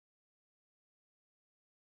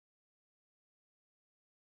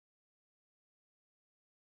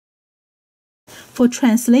For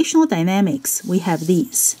translational dynamics, we have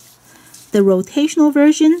these. The rotational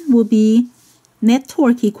version will be net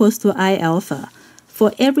torque equals to I alpha.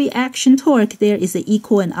 For every action torque, there is an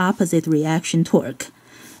equal and opposite reaction torque.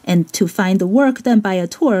 And to find the work done by a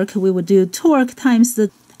torque, we would do torque times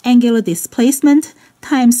the angular displacement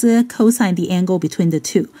times the cosine the angle between the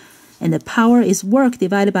two. And the power is work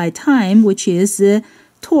divided by time, which is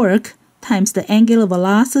torque times the angular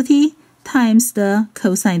velocity times the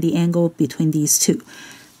cosine the angle between these two.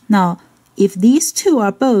 Now, if these two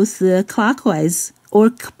are both clockwise or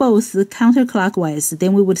both counterclockwise,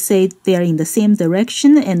 then we would say they're in the same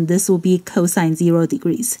direction, and this will be cosine 0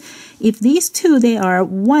 degrees. If these two, they are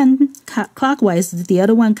one clockwise, the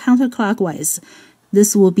other one counterclockwise,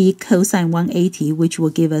 this will be cosine 180, which will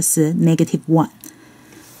give us -1.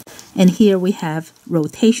 And here we have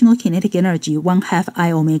rotational kinetic energy, 1/2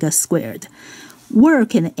 I omega squared.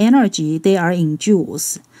 Work and energy, they are in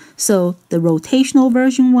joules. So the rotational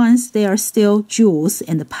version ones, they are still joules,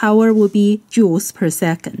 and the power will be joules per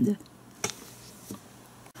second.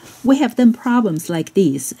 We have done problems like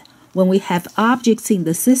these when we have objects in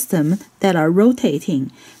the system that are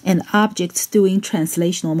rotating and objects doing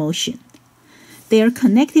translational motion. They are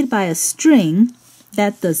connected by a string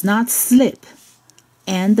that does not slip,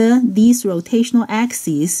 and these rotational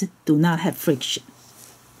axes do not have friction.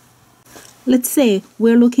 Let's say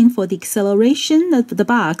we're looking for the acceleration of the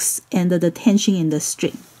box and the tension in the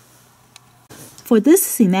string. For this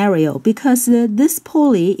scenario, because this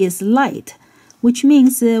pulley is light, which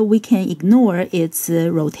means we can ignore its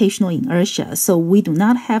rotational inertia, so we do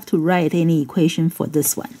not have to write any equation for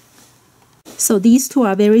this one. So these two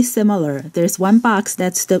are very similar. There's one box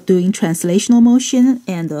that's doing translational motion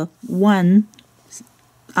and one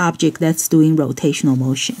object that's doing rotational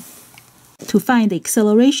motion. To find the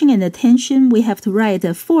acceleration and the tension, we have to write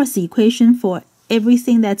a force equation for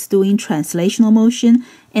everything that's doing translational motion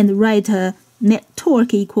and write a net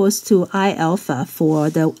torque equals to I alpha for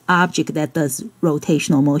the object that does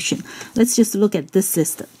rotational motion. Let's just look at this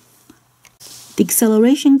system. The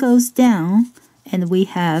acceleration goes down, and we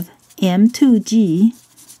have m2g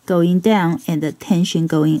going down and the tension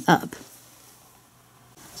going up.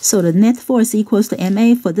 So the net force equals to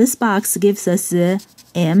ma for this box gives us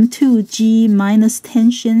m2g minus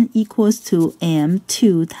tension equals to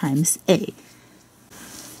m2 times a.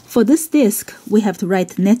 For this disk, we have to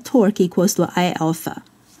write net torque equals to I alpha.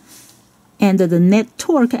 And the net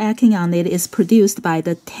torque acting on it is produced by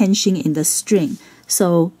the tension in the string.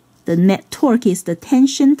 So the net torque is the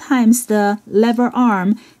tension times the lever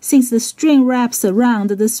arm. Since the string wraps around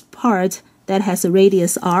this part that has a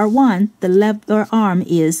radius r1, the lever arm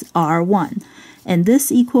is r1. And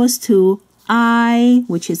this equals to I,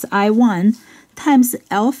 which is I1, times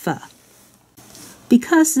alpha.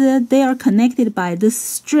 Because they are connected by this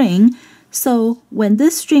string, so when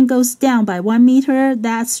this string goes down by 1 meter,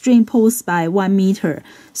 that string pulls by 1 meter.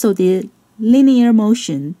 So the linear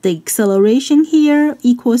motion, the acceleration here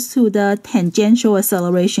equals to the tangential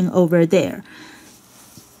acceleration over there.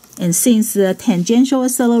 And since the tangential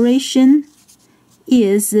acceleration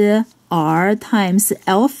is r times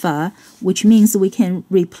alpha, which means we can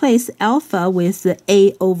replace alpha with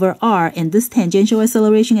a over r, and this tangential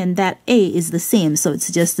acceleration and that a is the same, so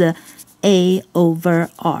it's just a over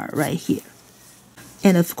r right here.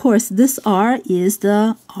 And of course this r is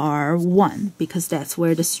the r1 because that's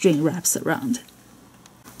where the string wraps around.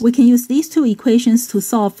 We can use these two equations to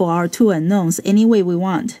solve for our two unknowns any way we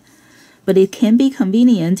want. But it can be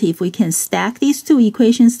convenient if we can stack these two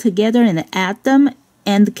equations together and add them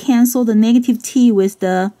and cancel the negative t with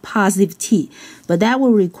the positive t. But that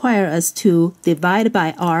will require us to divide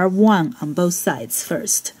by r1 on both sides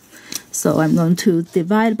first. So I'm going to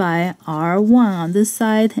divide by r1 on this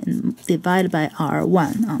side and divide by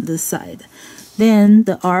r1 on this side. Then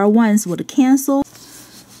the r1s would cancel.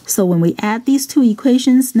 So when we add these two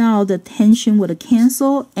equations, now the tension would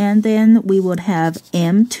cancel, and then we would have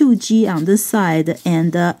m2g on this side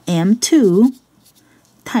and m2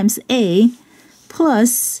 times a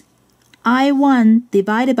plus I1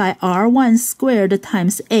 divided by R1 squared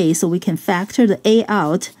times A. So we can factor the A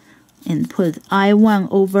out and put I1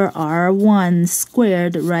 over R1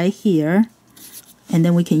 squared right here. And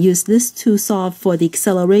then we can use this to solve for the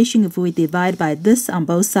acceleration if we divide by this on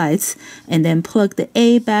both sides and then plug the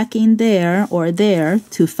A back in there or there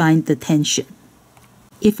to find the tension.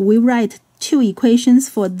 If we write two equations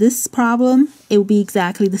for this problem, it will be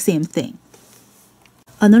exactly the same thing.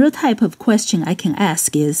 Another type of question I can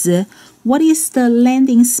ask is, what is the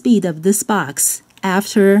landing speed of this box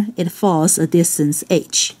after it falls a distance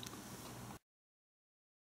h?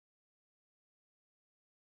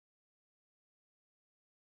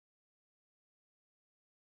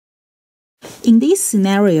 In these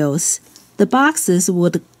scenarios, the boxes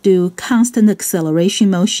would do constant acceleration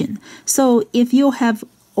motion. So if you have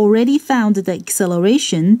already found the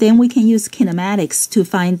acceleration, then we can use kinematics to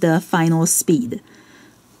find the final speed.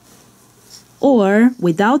 Or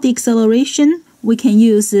without the acceleration, we can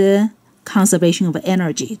use conservation of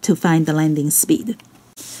energy to find the landing speed.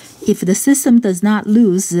 If the system does not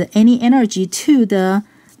lose any energy to the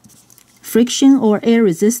friction or air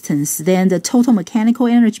resistance, then the total mechanical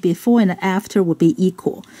energy before and after would be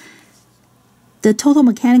equal. The total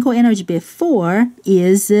mechanical energy before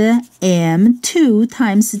is m2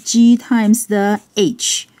 times g times the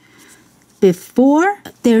h. Before,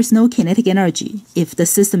 there's no kinetic energy if the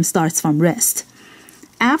system starts from rest.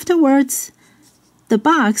 Afterwards, the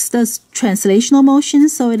box does translational motion,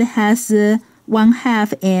 so it has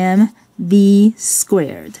 1/2 mv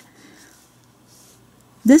squared.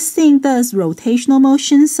 This thing does rotational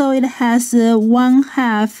motion, so it has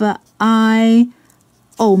 1/2 I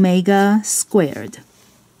omega squared.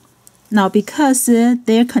 Now, because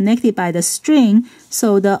they're connected by the string,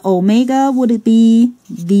 so the omega would be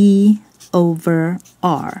v over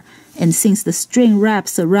r. And since the string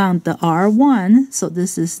wraps around the r1, so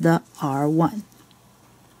this is the r1.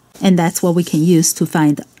 And that's what we can use to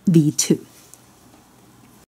find v2.